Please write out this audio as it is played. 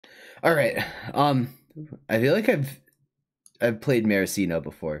All right. I feel like I've played Maracino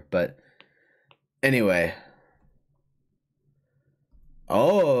before, but anyway.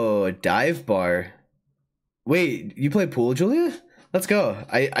 Oh, dive bar. Wait, you play pool, Julia? Let's go.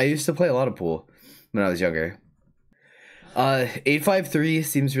 I used to play a lot of pool when I was younger. 853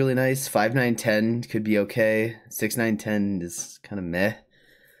 seems really nice. 5910 could be okay. 6910 is kind of meh.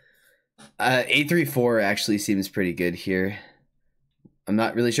 834 actually seems pretty good here. I'm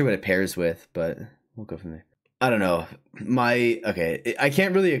not really sure what it pairs with, but we'll go from there. I don't know. Okay, I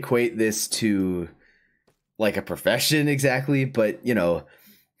can't really equate this to like a profession exactly, but you know,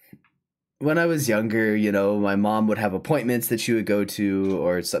 when I was younger, you know, my mom would have appointments that she would go to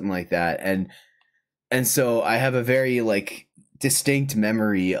or something like that, and so I have a very like distinct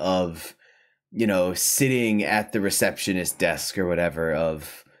memory of, you know, sitting at the receptionist desk or whatever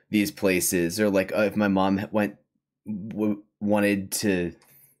of these places, or like if my mom wanted to,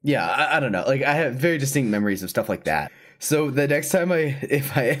 yeah, I don't know, like I have very distinct memories of stuff like that. So the next time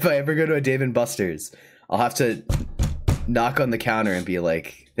if I ever go to a Dave and Buster's, I'll have to knock on the counter and be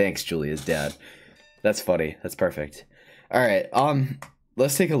like, "Thanks, Julia's dad." That's funny. That's perfect. All right.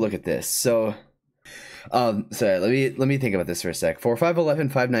 Let's take a look at this. So, sorry. Let me think about this for a sec. 4, 5, 11,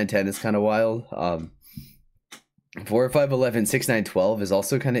 5, 9, 10 is kind of wild. 4, 5, 11, 6, 9, 12 is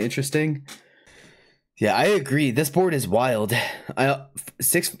also kind of interesting. Yeah, I agree. This board is wild.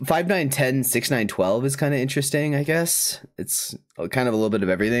 6, 5, 9, 10, 6, 9, 12 is kind of interesting, I guess. It's kind of a little bit of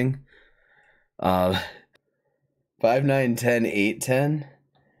everything. 5, 9, 10, 8, 10.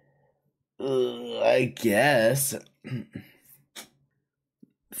 I guess.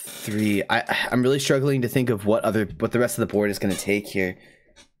 3. I'm really struggling to think of what the rest of the board is going to take here.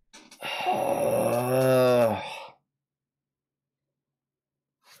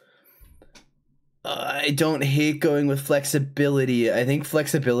 I don't hate going with flexibility. I think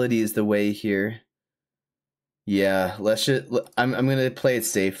flexibility is the way here. Yeah, I'm gonna play it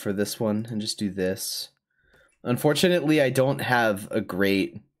safe for this one and just do this. Unfortunately, I don't have a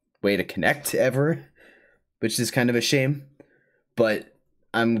great way to connect ever, which is kind of a shame. But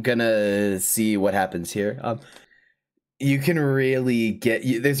I'm gonna see what happens here. You can really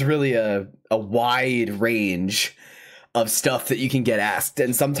there's really a wide range of stuff that you can get asked,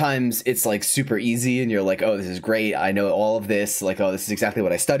 and sometimes it's like super easy and you're like, oh, this is great, I know all of this, like, oh, this is exactly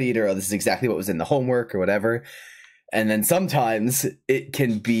what I studied, or oh, this is exactly what was in the homework or whatever. And then sometimes it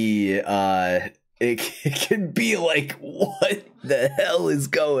can be it can be like, what the hell is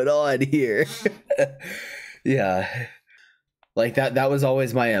going on here? Yeah, like that was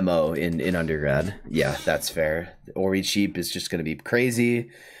always my MO in undergrad. Yeah, that's fair. Ori cheap is just gonna be crazy.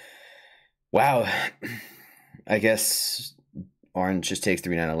 Wow. I guess Orange just takes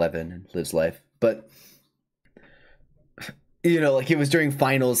 3, 9, 11 and lives life. But, you know, like it was during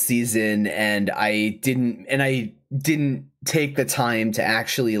finals season and I didn't take the time to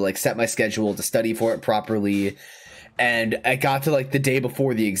actually like set my schedule to study for it properly. And I got to like the day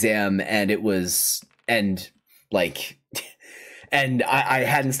before the exam and I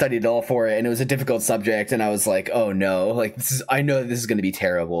hadn't studied at all for it, and it was a difficult subject, and I was like, oh no, like I know this is going to be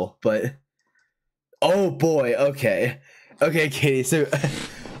terrible, but oh boy, okay, Katie. So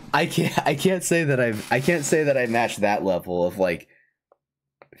I can't say that I matched that level of like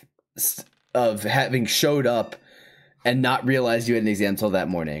of having showed up and not realized you had an exam until that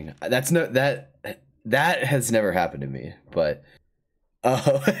morning. That has never happened to me. But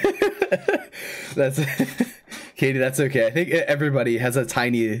oh, that's Katie. That's okay. I think everyone has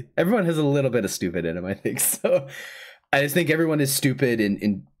a little bit of stupid in them, I think so. I just think everyone is stupid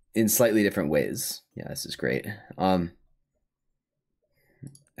in slightly different ways. Yeah, this is great. I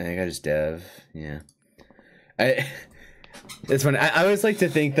think I just dev. Yeah, it's funny. I always like to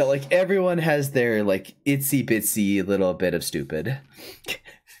think that like everyone has their like itsy bitsy little bit of stupid,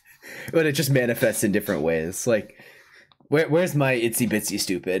 but it just manifests in different ways. Like, where's my itsy bitsy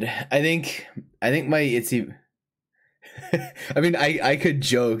stupid? I think my itsy. I mean, I could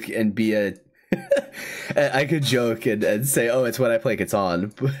joke and be a. I could joke and say, oh, it's when I play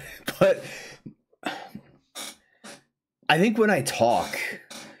Catan, but I think when I talk,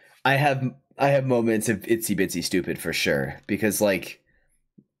 I have moments of itsy bitsy stupid for sure, because like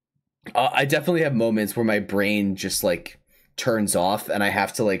I definitely have moments where my brain just like turns off and I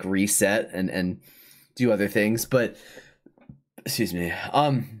have to like reset and do other things. But excuse me.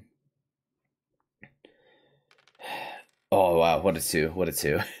 Oh wow, what a two.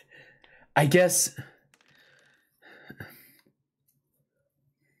 I guess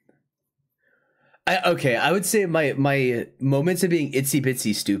I would say my moments of being itsy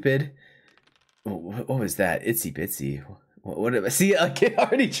bitsy stupid. What was that? Itsy bitsy. What did I see? A kid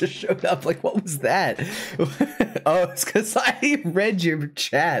already just showed up. Like, what was that? Oh, it's because I read your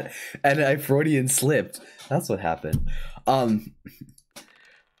chat and I Freudian slipped. That's what happened.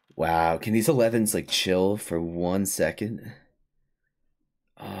 Wow. Can these 11s like chill for 1 second?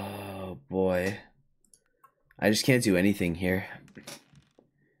 Oh boy. I just can't do anything here.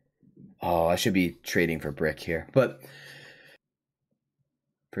 Oh, I should be trading for brick here, but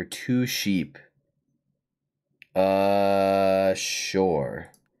for 2 sheep. Sure.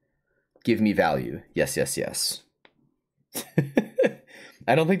 Give me value. Yes, yes, yes.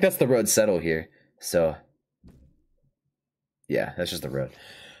 I don't think that's the road settle here. So yeah, that's just the road.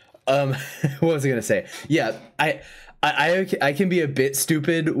 What was I gonna say? Yeah, I can be a bit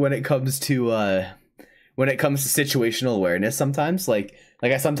stupid when it comes to situational awareness sometimes. Like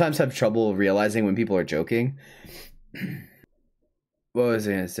I sometimes have trouble realizing when people are joking. What was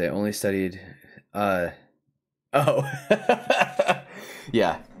I gonna say? Only studied oh.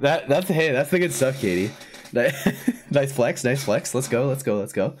 Yeah, that's the good stuff, Katie. Nice flex, nice flex. Let's go, let's go,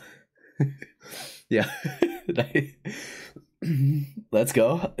 let's go. Yeah. Let's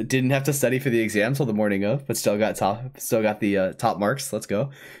go. Didn't have to study for the exam till the morning of, but still got the top marks. Let's go.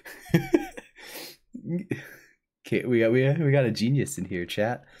 Okay, we got a genius in here,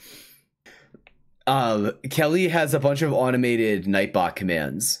 chat. Kelly has a bunch of automated Nightbot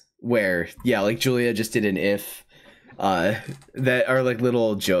commands where, yeah, like Julia just did an if, that are like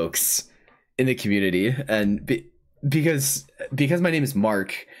little jokes in the community, and because my name is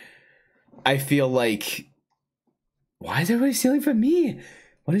Mark, I feel like, why is everybody stealing from me?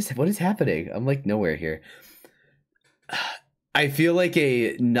 What is happening? I'm like nowhere here. I feel like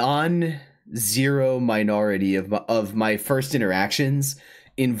a non-zero minority of my first interactions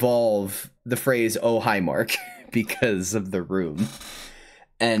involve the phrase "Oh hi Mark" because of the room.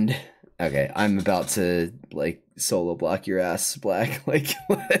 And okay, I'm about to like solo block your ass, Black. Like,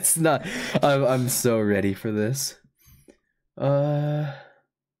 let's not. I'm so ready for this.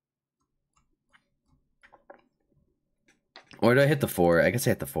 Or do I hit the 4? I guess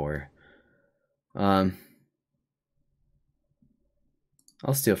I hit the 4. I'll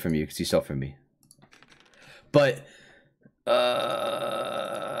steal from you because you stole from me. But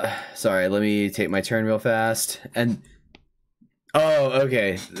sorry, let me take my turn real fast. And oh,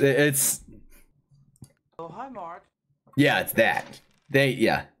 okay, it's. Oh hi, Mark. Yeah, it's that.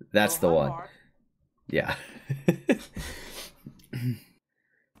 Yeah, that's the one. Mark. Yeah.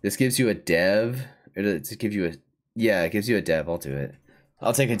 This gives you a dev. Or does it give you a? Yeah, it gives you a dev. I'll do it.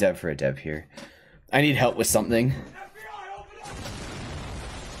 I'll take a dev for a dev here. I need help with something.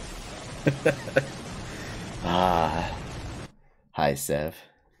 Ah. Hi, Sev.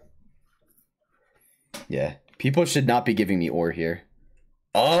 Yeah. People should not be giving me ore here.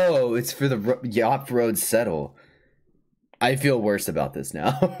 Oh, it's for the Yacht Road Settle. I feel worse about this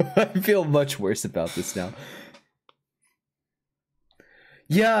now. I feel much worse about this now.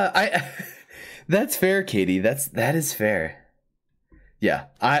 Yeah, that's fair, Katie. That is fair. Yeah.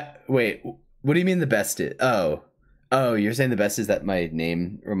 Wait. What do you mean the best is? Oh, you're saying the best is that my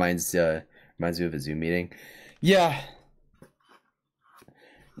name reminds me of a Zoom meeting. Yeah.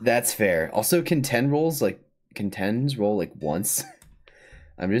 That's fair. Also, contends roll like once.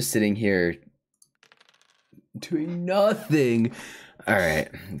 I'm just sitting here doing nothing. All right,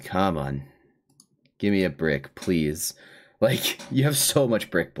 come on. Give me a brick, please. Like, you have so much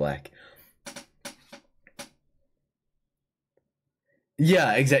brick, Black.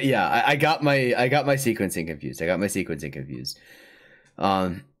 Yeah, exactly. Yeah, I got my sequencing confused.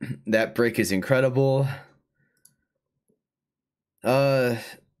 That brick is incredible.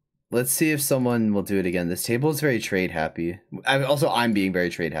 Let's see if someone will do it again. This table is very trade happy. I'm being very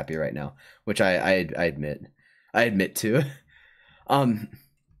trade happy right now, which I admit. I admit to. Oh,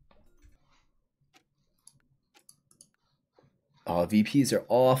 VPs are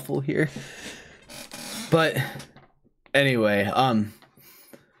awful here. But anyway,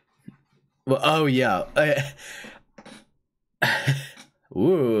 well, oh yeah.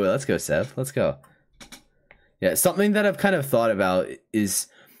 Ooh, let's go, Seth. Let's go. Yeah, something that I've kind of thought about is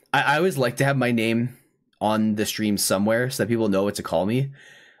I always like to have my name on the stream somewhere so that people know what to call me.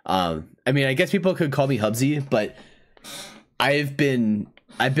 I mean, I guess people could call me Hubsy, but I've been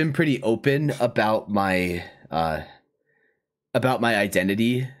pretty open about my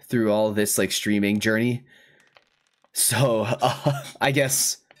identity through all this like streaming journey. So I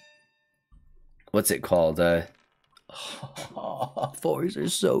guess what's it called? Fours are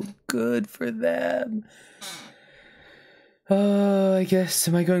so good for them. I guess,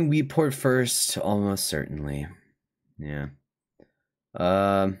 am I going wheat port first? Almost certainly. Yeah.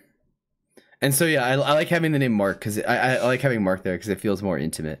 And so yeah, I like having the name Mark because I like having Mark there because it feels more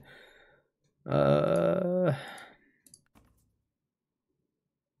intimate.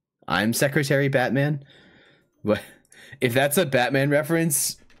 I'm Secretary Batman. What if that's a Batman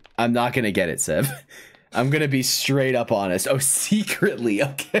reference? I'm not gonna get it, Seb. I'm gonna be straight up honest. Oh, secretly,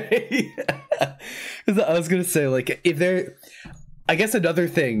 okay. Because I was gonna say, like, if there, I guess another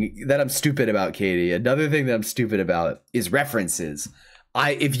thing that I'm stupid about, Katie. Another thing that I'm stupid about is references.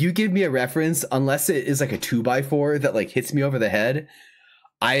 If you give me a reference, unless it is like a 2x4 that like hits me over the head,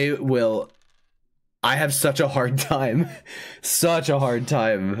 I have such a hard time,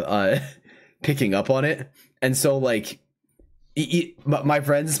 picking up on it. And so like, my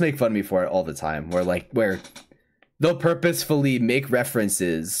friends make fun of me for it all the time. Where they'll purposefully make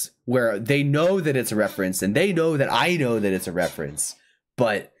references where they know that it's a reference, and they know that I know that it's a reference,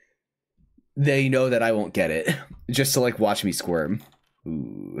 but they know that I won't get it, just to like watch me squirm.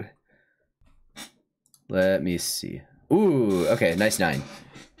 Ooh. Let me see. Ooh, okay, nice 9.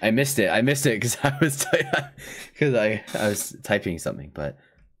 I missed it because I was typing something, but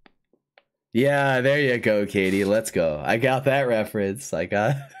yeah, there you go, Katie. Let's go. I got that reference. I've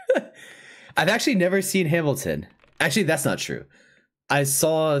actually never seen Hamilton. Actually, that's not true. I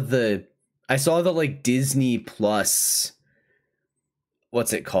saw the like Disney Plus.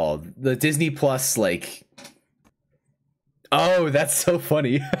 What's it called? The Disney Plus like. Oh, that's so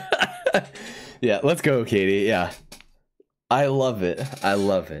funny. Yeah, let's go, Katie. Yeah. I love it. I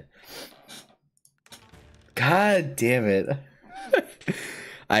love it. God damn it.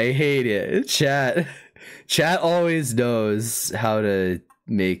 I hate it. Chat always knows how to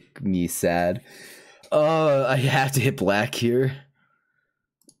make me sad. I have to hit black here.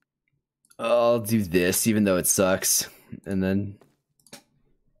 I'll do this even though it sucks. And then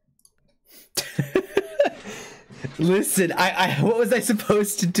listen, I what was I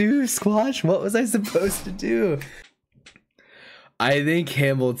supposed to do, Squash? What was I supposed to do? I think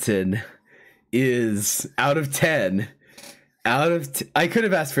Hamilton is out of 10. I could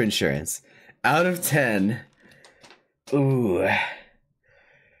have asked for insurance. Out of 10. Ooh.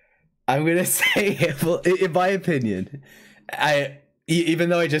 I'm gonna say Hamilton, in my opinion. Even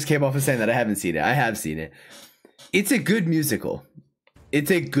though I just came off of saying that I haven't seen it, I have seen it. It's a good musical.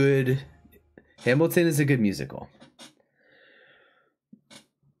 Hamilton is a good musical.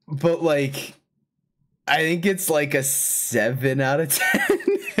 But like, I think it's like a 7 out of 10.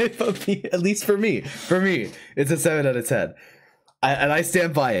 At least for me. For me, it's a 7 out of 10. And I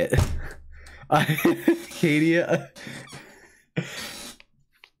stand by it. Katie.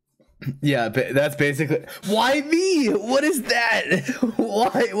 Yeah, but that's basically. Why me? What is that?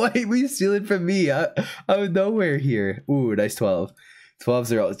 Why were you stealing from me? I was nowhere here. Ooh, nice 12.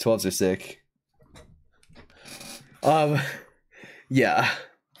 12s are sick. Yeah.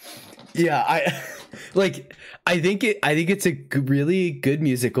 I think it's a really good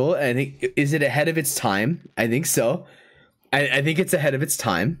musical. I think, is it ahead of its time? I think so. I think it's ahead of its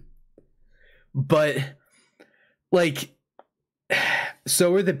time. But like,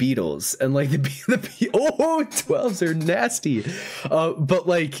 so are the Beatles, and like the 12s are nasty.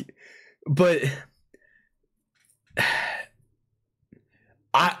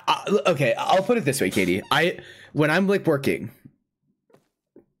 Okay, I'll put it this way, Katie. When I'm like working,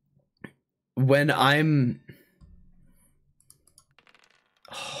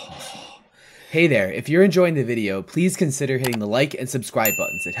 Hey there, if you're enjoying the video, please consider hitting the like and subscribe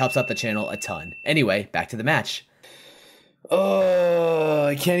buttons. It helps out the channel a ton. Anyway, back to the match. Oh,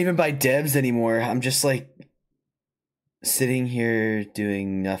 I can't even buy devs anymore. I'm just like sitting here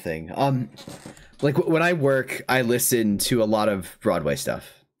doing nothing. Like when I work, I listen to a lot of Broadway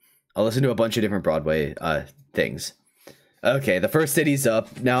stuff. I'll listen to a bunch of different Broadway things. Okay, the first city's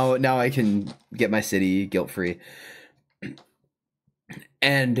up. Now I can get my city guilt-free.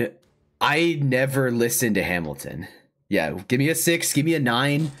 And I never listened to Hamilton. Yeah, give me a 6, give me a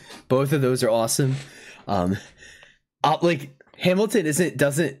 9. Both of those are awesome. Like Hamilton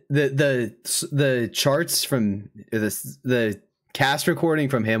the charts from the cast recording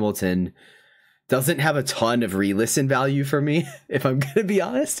from Hamilton doesn't have a ton of re-listen value for me, if I'm gonna be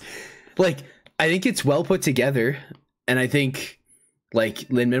honest. Like, I think it's well put together, and I think like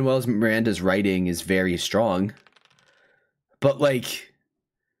Lin-Manuel Miranda's writing is very strong. But like,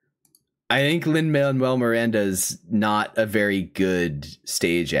 I think Lin-Manuel Miranda's not a very good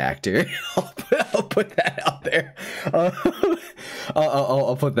stage actor. I'll put that out there.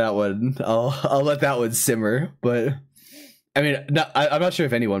 I'll put that one. I'll let that one simmer. But I mean, I'm not sure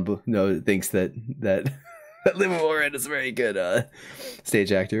if anyone thinks that Lin-Manuel Miranda's a very good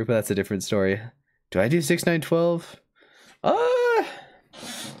stage actor. But that's a different story. Do I do 6, 9, 12?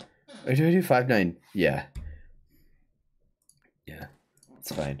 Or do I do 5-9? Yeah. Yeah.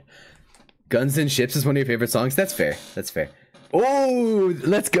 It's fine. Guns and Ships is one of your favorite songs? That's fair. That's fair. Oh,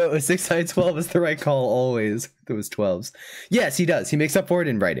 let's go. 6-9-12 is the right call always. Those 12s. Yes, he does. He makes up for it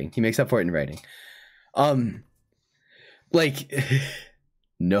in writing. He makes up for it in writing. Like,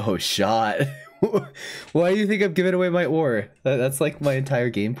 no shot. Why do you think I'm giving away my ore? That's like my entire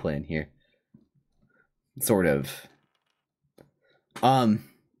game plan here. Sort of.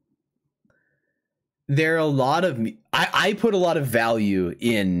 There are a lot of I put a lot of value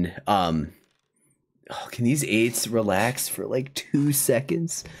in oh, can these 8s relax for like 2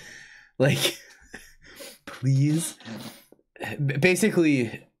 seconds? Like, please.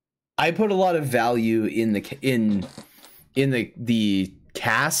 Basically, I put a lot of value in the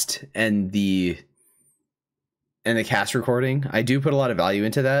cast and the cast recording. I do put a lot of value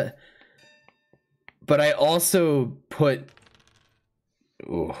into that. But I also put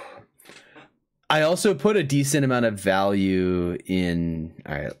I also put a decent amount of value in.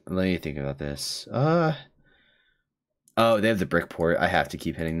 All right, let me think about this. Oh, they have the brick port. I have to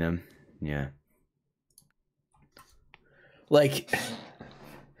keep hitting them. Yeah. Like,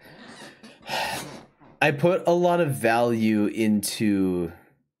 I put a lot of value into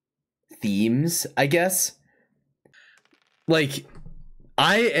themes, I guess. Like,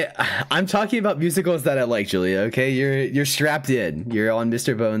 I'm talking about musicals that I like, Julia. Okay, you're strapped in. You're on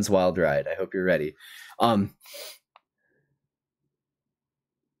Mr. Bones' wild ride. I hope you're ready.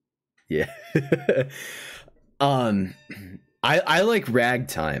 Yeah. I like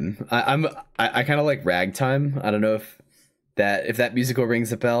Ragtime. I kind of like Ragtime. I don't know if that musical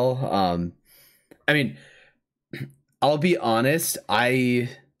rings a bell. I mean, I'll be honest. My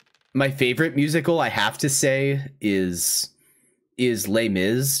favorite musical, I have to say, is Les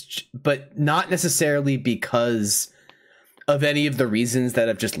Mis, but not necessarily because of any of the reasons that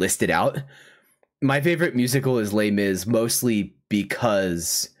I've just listed out. My favorite musical is Les Mis, mostly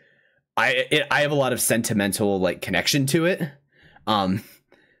because I have a lot of sentimental like connection to it.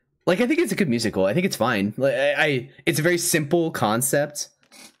 Like, I think it's a good musical. I think it's fine. Like, it's a very simple concept.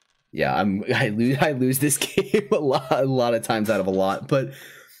 Yeah, I lose this game a lot of times out of a lot, but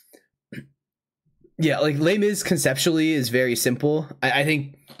yeah, like Les Mis conceptually is very simple. I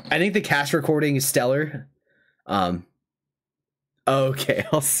think the cast recording is stellar. Okay,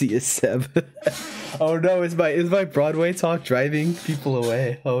 I'll see you, Seb. Oh no, is my Broadway talk driving people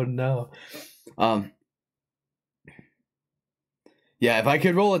away? Oh no. Yeah, if I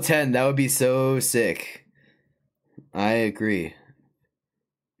could roll a 10, that would be so sick. I agree.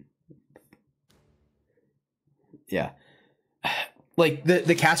 Yeah. Like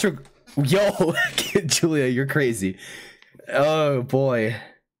the cast yo, Julia, you're crazy. Oh boy.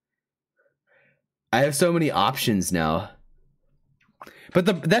 I have so many options now.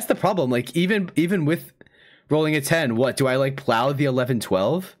 But that's the problem. Like, even with rolling a 10, what do I like plow the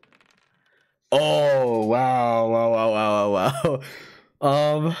 11-12? Oh wow.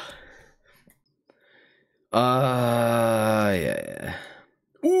 Yeah.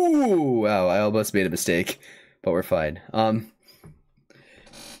 Ooh, wow, I almost made a mistake, but we're fine.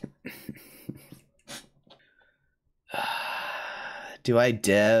 Do I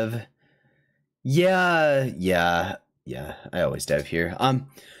dev? Yeah. I always dev here. On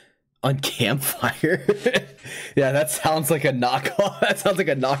Campfire. Yeah, that sounds like a knockoff. That sounds like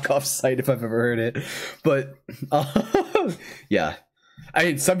a knockoff site if I've ever heard it. But yeah, I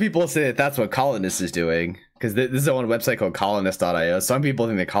mean, some people say that that's what Colonist is doing, because this is on a website called Colonist.io. Some people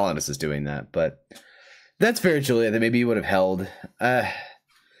think that Colonist is doing that, but that's fair, Julia. That maybe you would have held.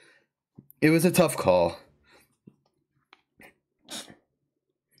 It was a tough call.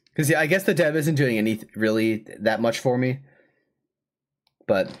 Because yeah, I guess the dev isn't doing any really that much for me,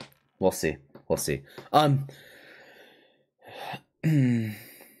 but we'll see.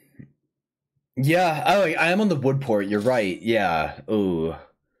 Yeah. Oh, I am on the wood port. You're right. Yeah. Oh.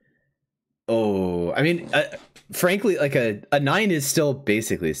 I mean, frankly, like a 9 is still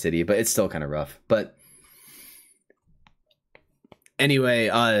basically a city, but it's still kind of rough. But anyway,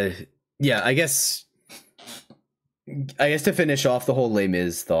 yeah, I guess to finish off the whole Les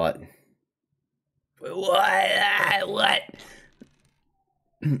Mis thought. What?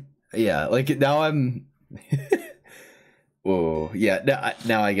 Yeah, like now I'm. Whoa, yeah.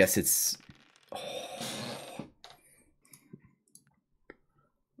 Now I guess it's.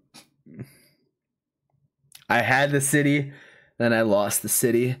 I had the city, then I lost the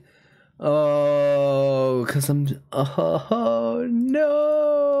city. Oh, because I'm. Oh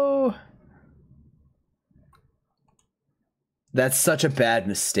no. That's such a bad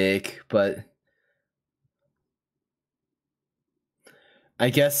mistake, but I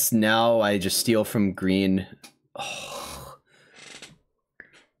guess now I just steal from green.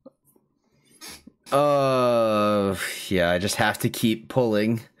 Yeah, I just have to keep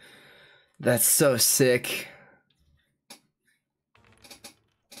pulling. That's so sick.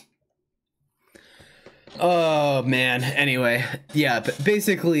 Oh man. Anyway, yeah, but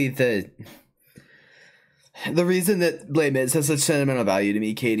basically the reason that Les Mis has such sentimental value to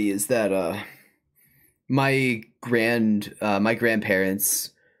me, Katie, is that my grandparents.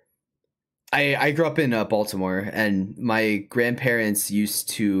 I grew up in Baltimore, and my grandparents used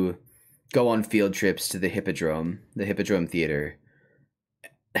to go on field trips to the Hippodrome Theater,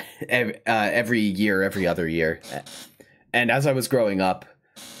 every year, every other year. And as I was growing up,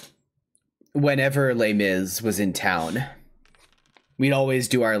 whenever Les Mis was in town, we'd always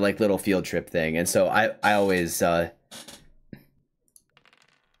do our like little field trip thing. And so I always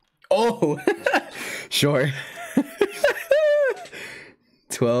oh sure.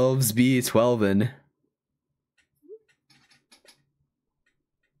 12s be 12in.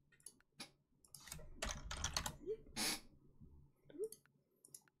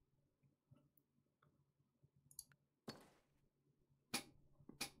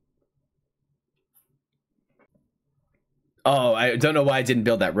 Oh, I don't know why I didn't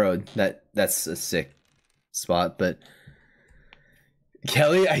build that road. That's a sick spot, but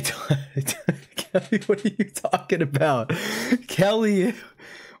Kelly, Kelly, what are you talking about? Kelly,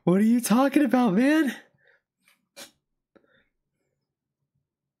 what are you talking about, man?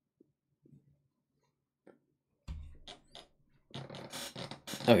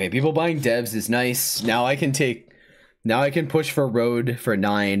 Okay, people buying devs is nice. Now I can push for road for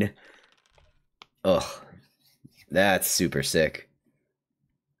 9. Ugh. That's super sick.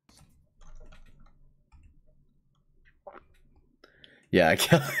 Yeah, I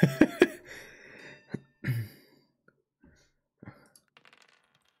can't.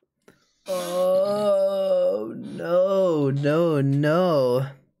 Oh, no.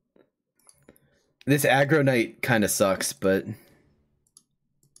 This aggro knight kind of sucks, but...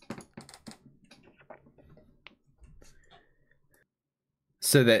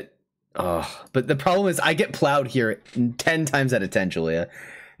 So that... but the problem is I get plowed here 10 times out of 10, Julia.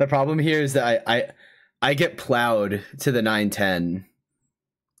 The problem here is that I get plowed to the 9-10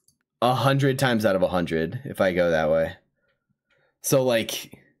 100 times out of 100 if I go that way. So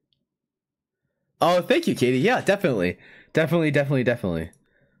like... Oh, thank you, Katie. Yeah, definitely. Definitely.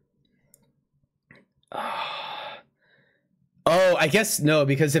 Oh, I guess no,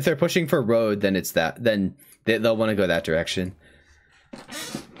 because if they're pushing for road, then it's that. Then they'll want to go that direction.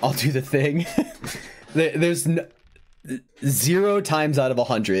 I'll do the thing. There's 0 times out of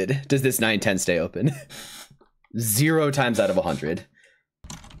 100 does this 9-10 stay open. 0 times out of 100.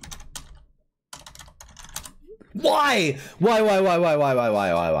 Why?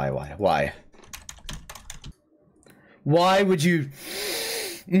 Why would you...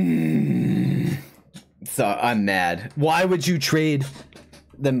 So I'm mad. Why would you trade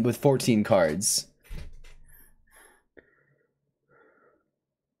them with 14 cards?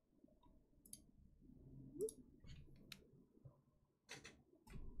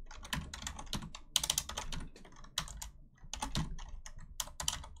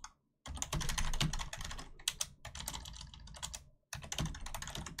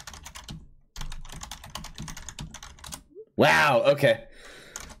 Wow, okay.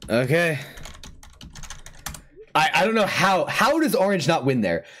 I don't know how does orange not win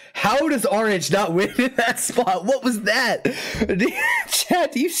there? How does orange not win in that spot? What was that?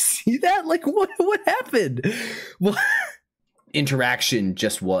 Chat, do you see that? Like what happened? What interaction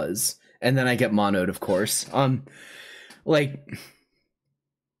just was. And then I get monoed, of course. Like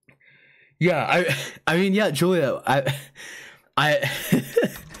yeah, I mean yeah, Julia, I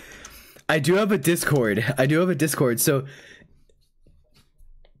I do have a Discord.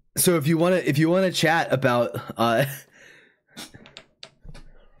 So if you wanna chat about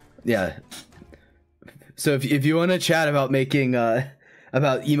yeah. So if you wanna chat about making about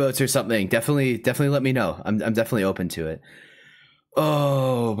emotes or something, definitely let me know. I'm definitely open to it.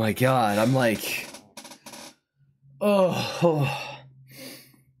 Oh my god, I'm like oh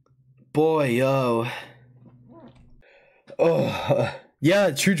boy, yo. Oh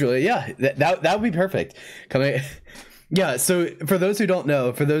yeah, true, Julia. Yeah, that would be perfect. Yeah, so for those who don't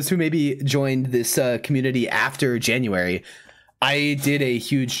know, for those who maybe joined this community after January, I did a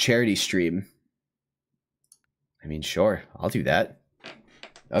huge charity stream. I mean, sure, I'll do that.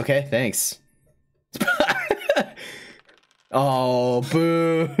 Okay, thanks. Oh,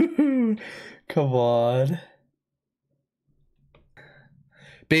 boo. Come on.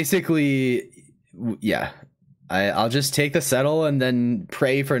 Basically, yeah. I'll just take the settle and then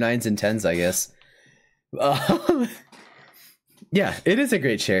pray for 9s and 10s, I guess. Yeah, it is a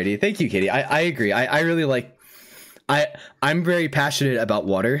great charity. Thank you, Katie. I agree. I really like. I'm very passionate about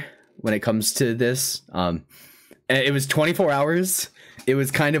water when it comes to this. It was 24 hours. It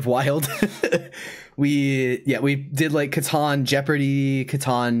was kind of wild. we did like Catan, Jeopardy,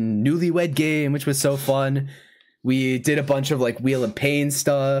 Catan Newlywed Game, which was so fun. We did a bunch of like Wheel of Pain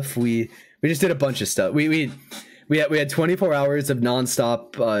stuff. We just did a bunch of stuff. We had 24 hours of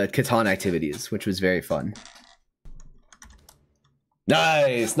nonstop Catan activities, which was very fun.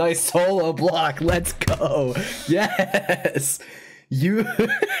 Nice solo block. Let's go. Yes, you.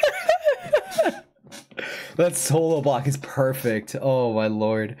 That solo block is perfect. Oh my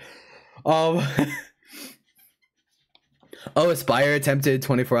lord. Oh, Aspire attempted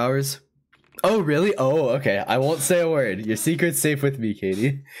 24 hours. Oh really? Oh, okay. I won't say a word. Your secret's safe with me,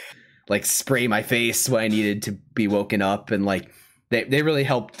 Katie. Like spray my face when I needed to be woken up, and like they really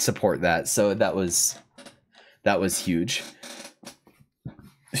helped support that. So that was huge.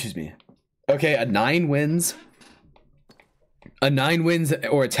 Excuse me. Okay, a 9 wins. A 9 wins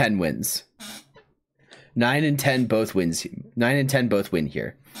or a 10 wins. 9 and 10 both wins. 9 and 10 both win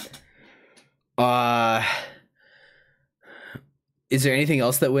here. Is there anything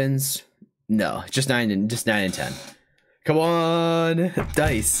else that wins? No, just 9 and 10. Come on,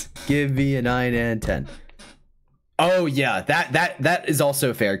 dice. Give me a 9 and 10. Oh yeah, that is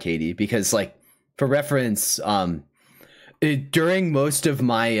also fair, Katie, because like for reference, during most of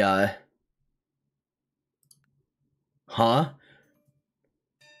my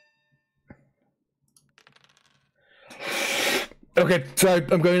Okay, sorry,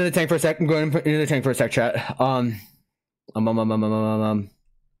 I'm going into the tank for a sec. Chat.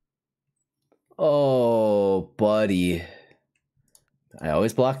 Oh, buddy. I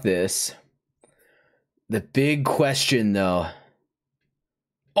always block this. The big question, though.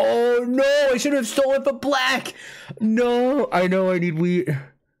 Oh, no! I should have stolen for black! No! I know I need wheat.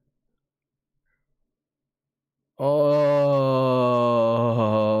 Oh.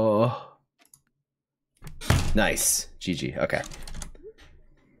 Nice. GG. Okay.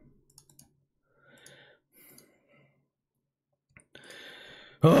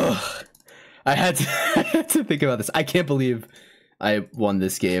 Oh, I had to think about this. I can't believe I won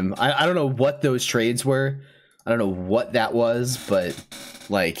this game. I don't know what those trades were. I don't know what that was, but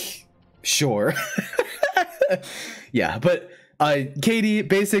like, sure. Yeah, but Katie,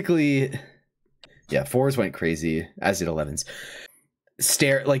 basically, yeah, 4s went crazy, as did 11s.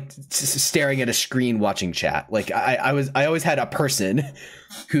 Staring at a screen watching chat. Like I always had a person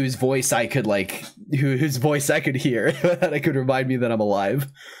whose voice I could whose voice I could hear that I could remind me that I'm alive,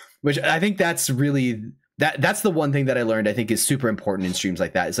 which I think that's really that's the one thing that I learned I think is super important in streams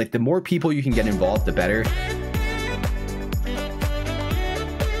like that. It's like the more people you can get involved, the better.